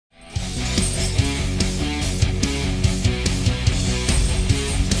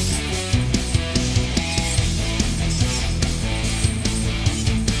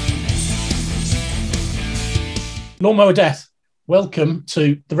Lawnmower Deth, welcome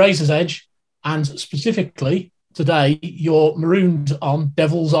to the Razor's Edge, and specifically today you're marooned on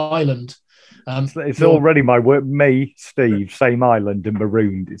Devil's Island. It's already my work. Me, Steve, same island and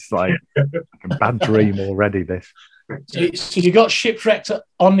marooned. It's like a bad dream already. This. So you got shipwrecked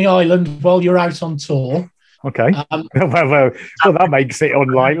on the island while you're out on tour. Okay. Well, that makes it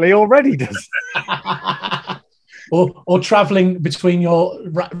unlikely already, does it? or travelling between your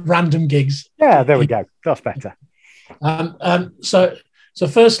random gigs. Yeah, there we go. That's better. So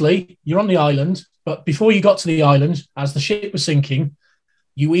firstly, you're on the island, but before you got to the island, as the ship was sinking,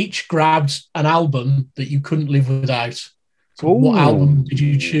 you each grabbed an album that you couldn't live without. So what album did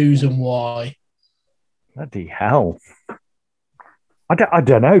you choose and why? Bloody hell. I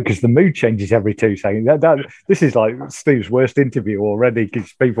don't know, because the mood changes every 2 seconds. This is like Steve's worst interview already,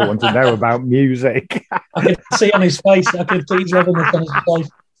 because people want to know about music. I can see on his face. I can see he's loving this on his face.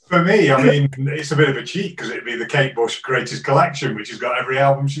 For me, I mean, it's a bit of a cheat because it'd be the Kate Bush Greatest Collection, which has got every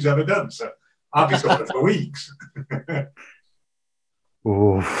album she's ever done. So I'll be talking for weeks. I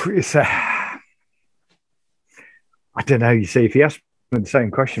don't know. You see, if you ask me the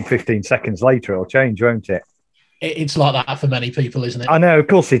same question 15 seconds later, it'll change, won't it? It's like that for many people, isn't it? I know, of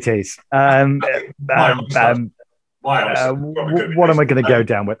course it is. What am I going to go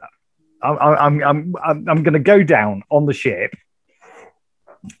down with? I'm going to go down on the ship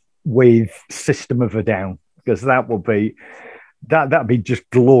with System of a Down, because that'd be just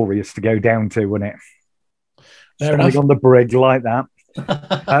glorious to go down to, wouldn't it? Standing on the brig like that.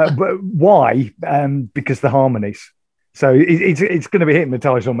 But why? Because the harmonies. So it's going to be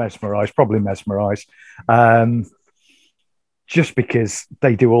hypnotised or mesmerised, probably mesmerised. Just because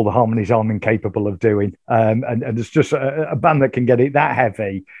they do all the harmonies I'm incapable of doing. And there's just a band that can get it that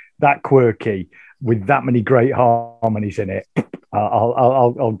heavy, that quirky, with that many great harmonies in it.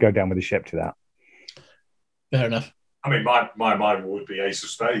 I'll go down with the ship to that. Fair enough. I mean, my mind would be Ace of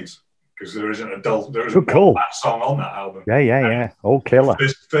Spades, because there isn't a bad song on that album. Yeah. All killer.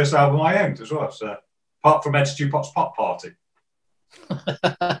 First album I owned as well. So apart from Ed Stewpot's Pop Party,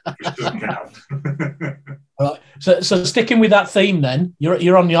 which doesn't count. All right. So sticking with that theme, then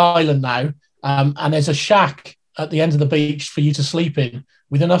you're on the island now, and there's a shack at the end of the beach for you to sleep in,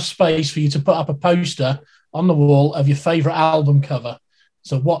 with enough space for you to put up a poster on the wall of your favourite album cover.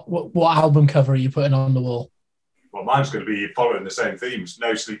 So what album cover are you putting on the wall? Well, mine's going to be following the same themes.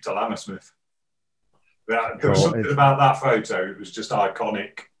 No Sleep Till Hammersmith. There was something about that photo. It was just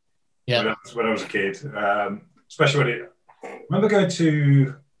iconic. Yeah. When I was a kid, especially I remember going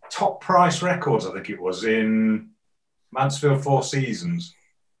to Top Price Records, I think it was, in Mansfield Four Seasons,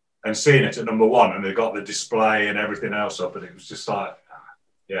 and seeing it at number one, and they got the display and everything else up, and it was just like,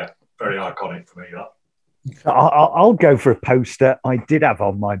 yeah, very iconic for me. That. I'll go for a poster I did have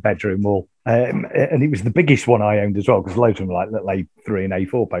on my bedroom wall, and it was the biggest one I owned as well, because loads of them were like little A3 and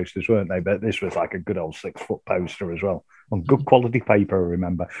A4 posters, weren't they? But this was like a good old 6-foot poster as well, on good quality paper, I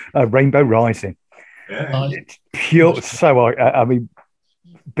remember. Rainbow Rising. Yeah. It's pure. So, I mean,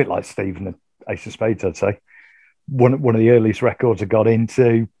 a bit like Stephen and Ace of Spades, I'd say. One of the earliest records I got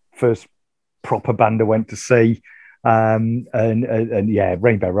into, first proper band I went to see, and yeah,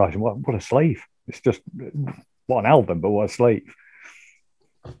 Rainbow Rising. What a sleeve! It's just, what an album, but what a sleeve.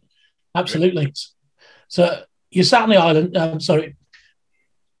 Absolutely. So you sat on the island.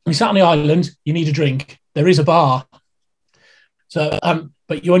 You sat on the island. You need a drink. There is a bar. So,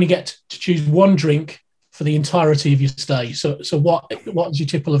 but you only get to choose one drink for the entirety of your stay. So what is your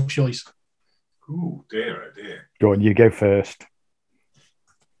tipple of choice? Ooh, dear, oh dear. Go on, you go first.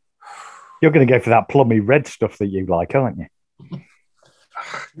 You're going to go for that plummy red stuff that you like, aren't you?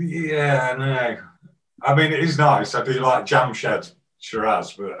 Yeah, no. I mean, it is nice. I do like Jam Shed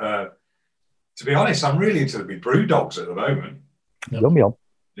Shiraz, but to be honest, I'm really into the big brew dogs at the moment. Yep. Yum.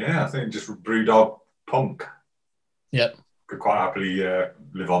 Yeah, I think just brew dog punk. Yep. Could quite happily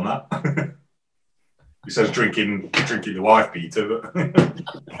live on that. He says drinking the wife beater, but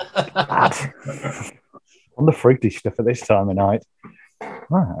on the fruity stuff at this time of night.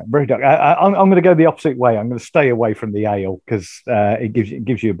 Right, brew dog. I'm going to go the opposite way. I'm going to stay away from the ale, because it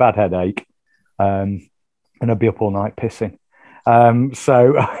gives you a bad headache, and I'll be up all night pissing.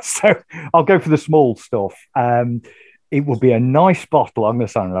 So I'll go for the small stuff. It will be a nice bottle. I'm going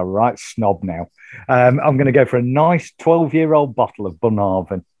to sound like a right snob now. I'm going to go for a nice 12-year-old bottle of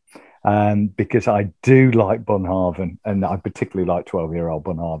Bunhaven, because I do like Bunhaven, and I particularly like 12-year-old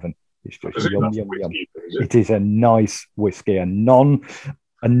Bunhaven. It's just yum. It is a nice whiskey, a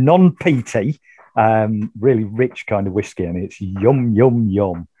non-peaty, really rich kind of whiskey, and it's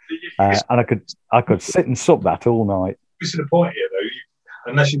yum. And I could sit and sup that all night. This is the point here, though.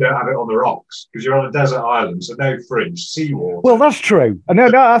 unless you don't have it on the rocks, because you're on a desert island, so no fridge, seawater. Well, that's true. No,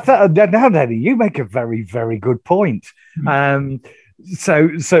 I thought now, you make a very, very good point. So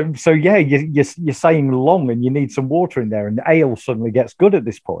yeah, you're saying long, and you need some water in there, and ale suddenly gets good at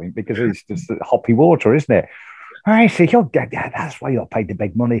this point because it's just hoppy water, isn't it? I see. That's why you're paid the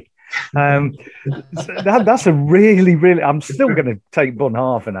big money. That's a really, really. I'm still going to take bun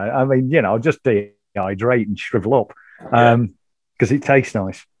half, and I mean, I'll just dehydrate and shrivel up because it tastes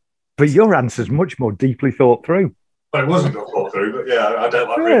nice. But your answer's much more deeply thought through. Well, it wasn't thought through, but yeah, I don't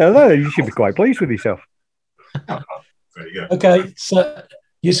like. Yeah, you should be quite pleased with yourself. There you go. Okay, so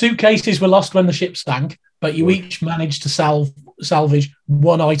your suitcases were lost when the ship sank, but you each managed to salvage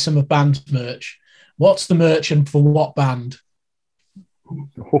one item of band merch. What's the merch and for what band?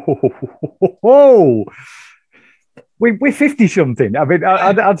 Oh, we're 50-something. I mean,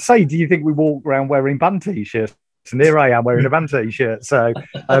 I'd say, do you think we walk around wearing band T-shirts? And here I am wearing a band T-shirt, so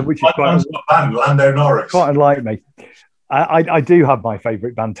which is quite band, Lando Norris. Quite unlike me. I do have my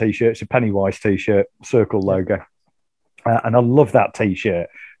favourite band T-shirt. It's a Pennywise T-shirt, circle logo. And I love that T-shirt,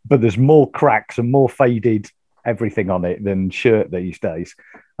 but there's more cracks and more faded everything on it than shirt these days.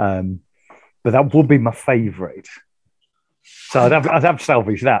 But that would be my favourite. So I'd have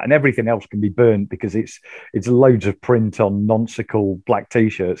salvage that, and everything else can be burnt because it's loads of print on nonsical black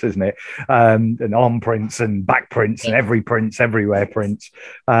T-shirts, isn't it? And arm prints and back prints and every prints, everywhere prints.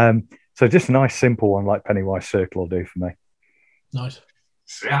 So just a nice simple one like Pennywise Circle will do for me. Nice.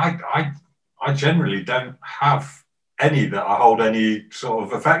 See, I generally don't have any that I hold any sort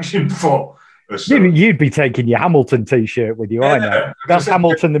of affection for. You'd be taking your Hamilton T-shirt with you, I know. That's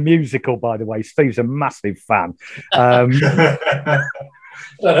Hamilton the musical, by the way. Steve's a massive fan. I don't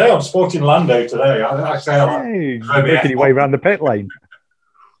know, I'm sporting Lando today. I say making your way around the pit lane.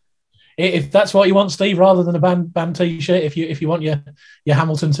 If that's what you want, Steve, rather than a band T-shirt, if you want your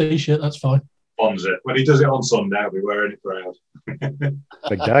Hamilton T-shirt, that's fine. Bonds it. When he does it on Sunday, I'll be wearing it proud.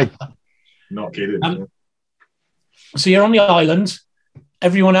 Big day. Not kidding. So you're on the island.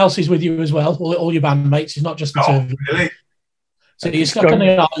 Everyone else is with you as well. All your bandmates. It's not just the two of you. Really? So you're stuck on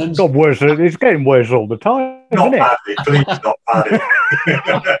the island. God, it's getting worse all the time, not isn't badly, please, not badly.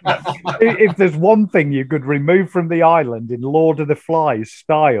 If there's one thing you could remove from the island in Lord of the Flies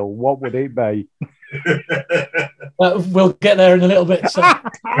style, what would it be? We'll get there in a little bit. So,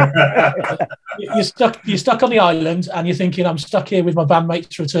 you're stuck on the island, and you're thinking, I'm stuck here with my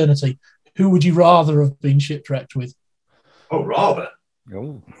bandmates for eternity. Who would you rather have been shipwrecked with? Oh, rather.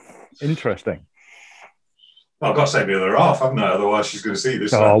 Oh, interesting. Well, I've got to say the other half, haven't I? Otherwise, she's going to see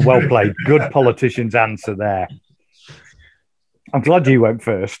this. Oh, well played. Good politician's answer there. I'm glad you went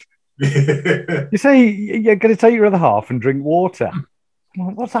first. You say you're going to take your other half and drink water.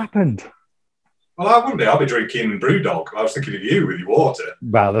 What's happened? Well, I wouldn't be. I'll be drinking Brewdog. I was thinking of you with your water.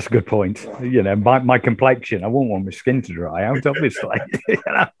 Well, that's a good point. My complexion, I wouldn't want my skin to dry out, obviously.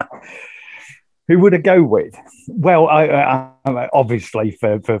 Who would I go with? Well, I obviously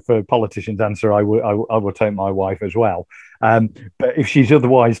for politician's answer, I would take my wife as well. But if she's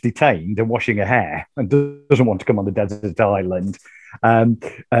otherwise detained and washing her hair and doesn't want to come on the desert island,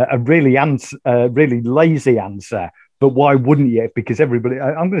 a really lazy answer. But why wouldn't you? Because everybody,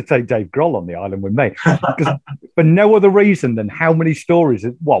 I'm going to take Dave Grohl on the island with me. Because for no other reason than how many stories,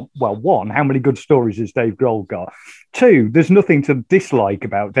 one, how many good stories has Dave Grohl got? Two, there's nothing to dislike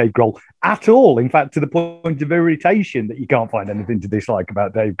about Dave Grohl at all. In fact, to the point of irritation that you can't find anything to dislike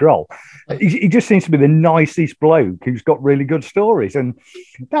about Dave Grohl. He just seems to be the nicest bloke who's got really good stories. And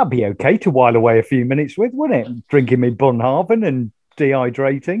that'd be okay to while away a few minutes with, wouldn't it? Drinking me Bunhaven and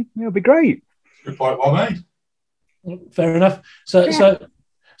dehydrating. It'll be great. Good point, well made. Fair enough. So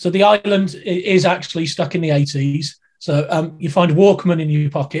the island is actually stuck in the 80s. So you find a Walkman in your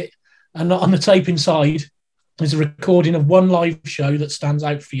pocket, and on the tape inside is a recording of one live show that stands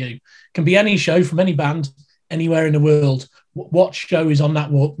out for you. Can be any show from any band, anywhere in the world. What show is on that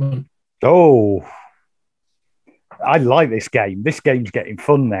Walkman? Oh, I like this game. This game's getting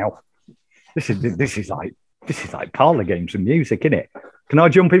fun now. This is like parlour games and music, isn't it? Can I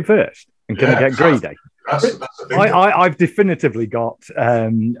jump in first? And can I get greedy? I've definitively got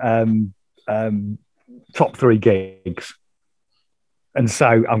top 3 gigs. And so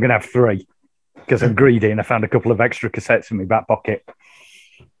I'm going to have 3 because I'm greedy and I found a couple of extra cassettes in my back pocket.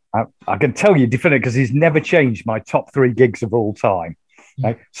 I can tell you definitively because he's never changed my top 3 gigs of all time.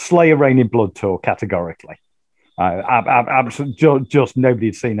 Slayer Rain in Blood tour, categorically. Just nobody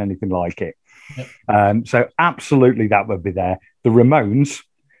had seen anything like it. Yep. So absolutely that would be there. The Ramones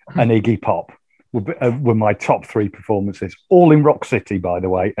and Iggy Pop were my top 3 performances, all in Rock City, by the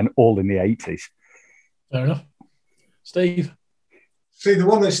way, and all in the 80s. Fair enough. Steve? See, the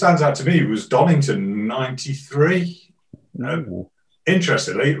one that stands out to me was Donington '93.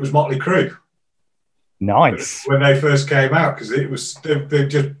 Interestingly, it was Motley Crue. Nice. When they first came out, because they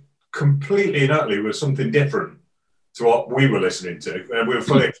just completely and utterly was something different to what we were listening to. And we were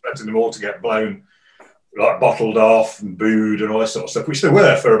fully expecting them all to get blown, like bottled off and booed and all this sort of stuff, which they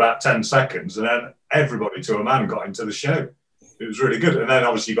were for about 10 seconds. And then everybody to a man got into the show. It was really good. And then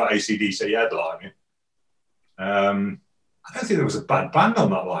obviously you got AC/DC headlining. I don't think there was a bad band on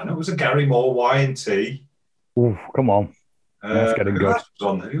that line. It was a Gary Moore, Y&T. Oh, come on. That's getting good.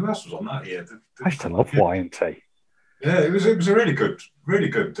 Who else was on that year? I used to love Y&T. Yeah, it was a really good.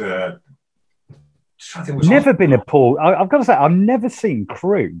 Never been a poor. I've got to say, I've never seen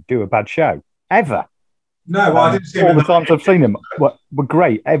Crew do a bad show ever. No, I didn't see all the times I've seen them were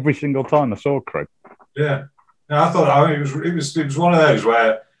great. Every single time I saw Crew. Yeah, no, I thought it was one of those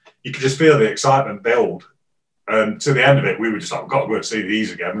where you could just feel the excitement build. And to the end of it, we were just like, got to go and see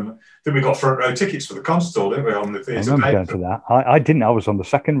these again. And then we got front row tickets for the concert, didn't we, on the theatre? I remember going to that. I didn't. I was on the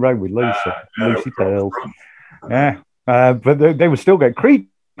second row with Lucy Pearl. Yeah, but they were still going.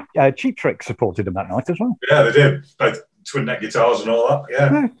 Cheap Trick supported them that night as well. Yeah, they did. Both twin neck guitars and all that.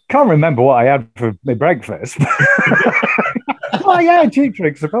 Yeah. Can't remember what I had for my breakfast. Oh yeah, Cheap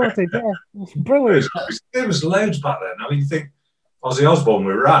Trick supported. Yeah, it's brilliant. There was loads back then. I mean, you think Ozzy Osbourne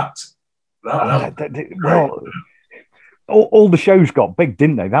with Rat. Well, all the shows got big,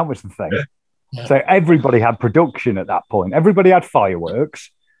 didn't they? That was the thing. Yeah. So everybody had production at that point. Everybody had fireworks.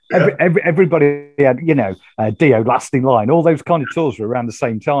 Yeah. Everybody had, Dio, Lasting Line. All those kind of tours were around the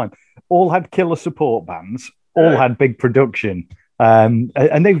same time. All had killer support bands. All had big production, and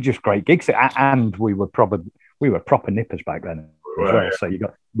they were just great gigs. And we were proper nippers back then as well. So you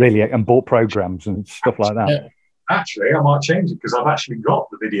got really and bought programs and stuff like that. Yeah. Actually, I might change it because I've actually got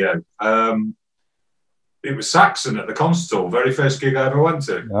the video. It was Saxon at the concert hall, very first gig I ever went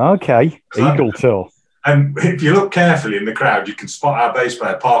to. Okay, Eagle tour. And if you look carefully in the crowd, you can spot our bass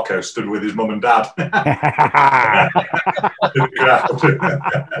player, Parko, stood with his mum and dad.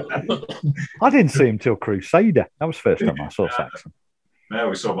 I didn't see him till Crusader. That was the first time I saw Saxon. No,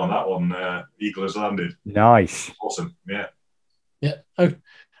 we saw him on that one, Eagle Has Landed. Nice. Awesome, yeah. Yeah. Oh,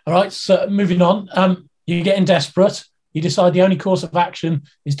 all right, so moving on. You're getting desperate. You decide the only course of action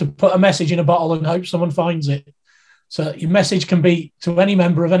is to put a message in a bottle and hope someone finds it. So your message can be to any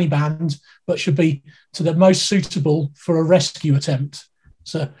member of any band, but should be to the most suitable for a rescue attempt.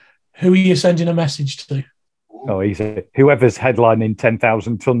 So who are you sending a message to? Oh, easy. Whoever's headlining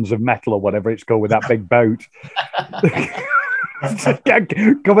 10,000 tons of metal or whatever it's called with that big boat.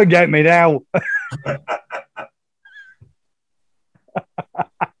 Come and get me now.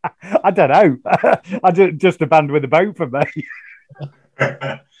 I don't know. Just a band with a boat for me.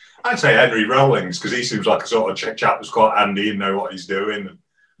 I'd say Henry Rollins because he seems like a sort of chap that's quite handy and know what he's doing.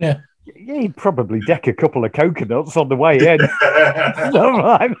 Yeah. He'd probably deck a couple of coconuts on the way in. Something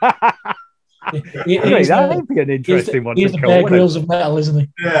like that. That'd be an interesting one to call. He's the Bear Grylls of metal, isn't he?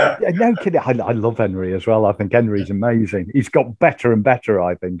 Yeah. No kidding. I love Henry as well. I think Henry's amazing. He's got better and better,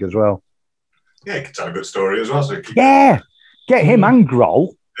 I think, as well. Yeah, he could tell a good story as well. So yeah. Get him and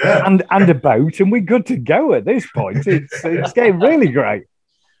Grohl. Yeah. And a boat, and we're good to go at this point. It's getting really great.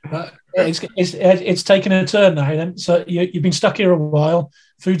 It's taken a turn now. Then, so you've been stuck here a while.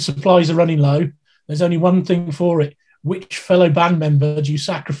 Food supplies are running low. There's only one thing for it. Which fellow band member do you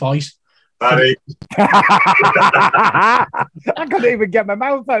sacrifice? Paddy. I couldn't even get my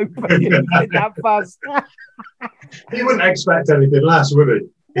mouth open. That fast. He wouldn't expect anything less, would he?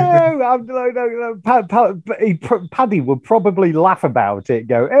 No. Paddy would probably laugh about it,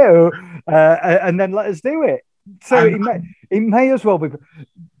 go, ew, and then let us do it. So he may as well be.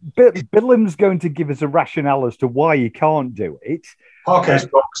 Billam's going to give us a rationale as to why he can't do it. Parko's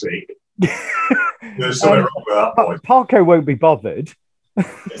boxy. There's something wrong with that boy. Parko won't be bothered.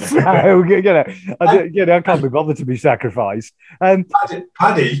 So, I can't be bothered to be sacrificed.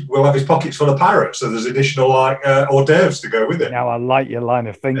 Paddy will have his pockets full of parrots, so there's additional hors d'oeuvres to go with it. Now, I like your line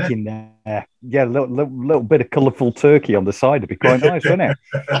of thinking there. Yeah, a little bit of colourful turkey on the side would be quite nice, wouldn't it?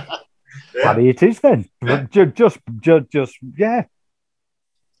 Yeah. Paddy, it is then. Yeah. Just, yeah.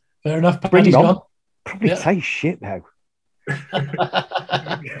 Fair enough. Paddy's gone. Probably tastes shit though.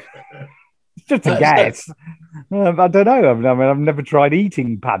 Just a guess. I don't know. I mean, I've never tried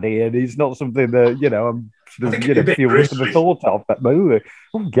eating paddy, and it's not something that I'm sort of feel for the thought of. But oh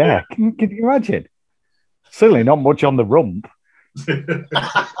yeah, can you imagine? Certainly not much on the rump. Don't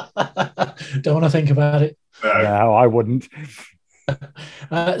want to think about it. No, I wouldn't.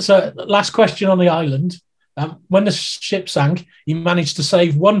 So, last question on the island. When the ship sank, you managed to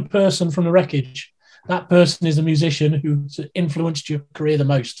save one person from the wreckage. that person is the musician who's influenced your career the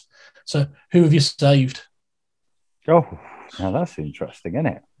most. So who have you saved? Oh, now that's interesting, isn't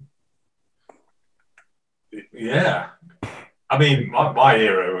it? Yeah. I mean, my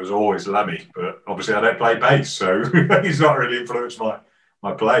hero was always Lemmy, but obviously I don't play bass, so he's not really influenced my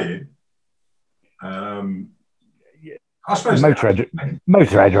playing. I suppose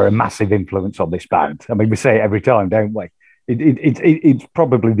Motorhead are a massive influence on this band. I mean, we say it every time, don't we? It's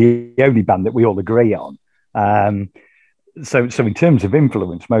probably the only band that we all agree on. So in terms of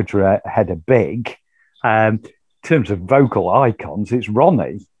influence, Motorhead are big. In terms of vocal icons, it's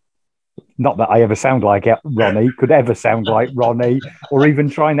Ronnie. Not that I ever sound like Ronnie, could ever sound like Ronnie, or even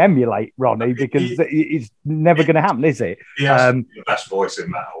try and emulate Ronnie, because it's never going to happen, is it? He has the best voice in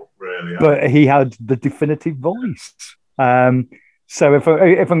metal, really. But he had the definitive voice. So if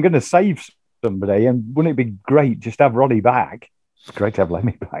I'm going to save somebody, and wouldn't it be great just to have Ronnie back? It's great to have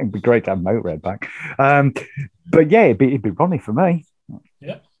Lemmy back. It'd be great to have Motorhead back. But yeah, it'd be Ronnie for me.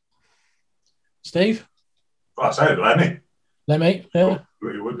 Yeah. Steve? Well, I say Lemmy. Lemmy, yeah.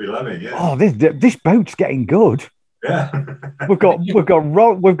 It would be Lemmy, yeah. Oh, this boat's getting good. Yeah. we've got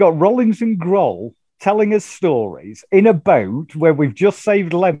Rollins and Grohl telling us stories in a boat where we've just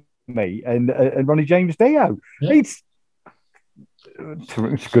saved Lemmy and Ronnie James Dio. Yeah. It's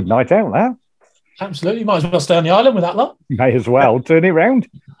a good night out now. Absolutely. Might as well stay on the island with that lot. May as well. Turn it round.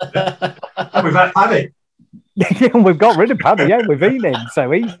 And we've had Paddy. Yeah, we've got rid of Paddy, yeah, with Enin,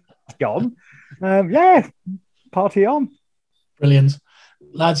 so he's gone. Yeah, party on. Brilliant.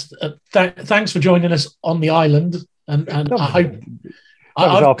 Lads, thanks for joining us on the island. And I hope... That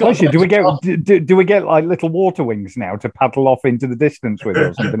was our pleasure. Do we get like little water wings now to paddle off into the distance with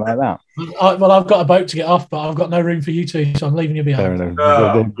or something like that? Well, I've got a boat to get off, but I've got no room for you two, so I'm leaving you behind. Fair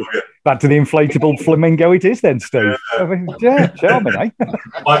enough. Back to the inflatable flamingo it is then, Steve. Yeah, charming, eh?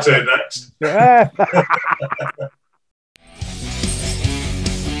 My turn next. Yeah.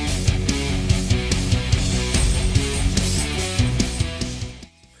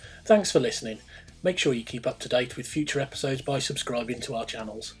 Thanks for listening. Make sure you keep up to date with future episodes by subscribing to our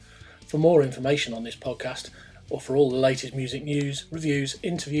channels. For more information on this podcast, or for all the latest music news, reviews,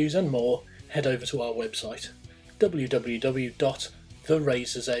 interviews and more, head over to our website,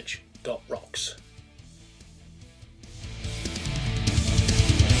 www.therazorsedge.rocks.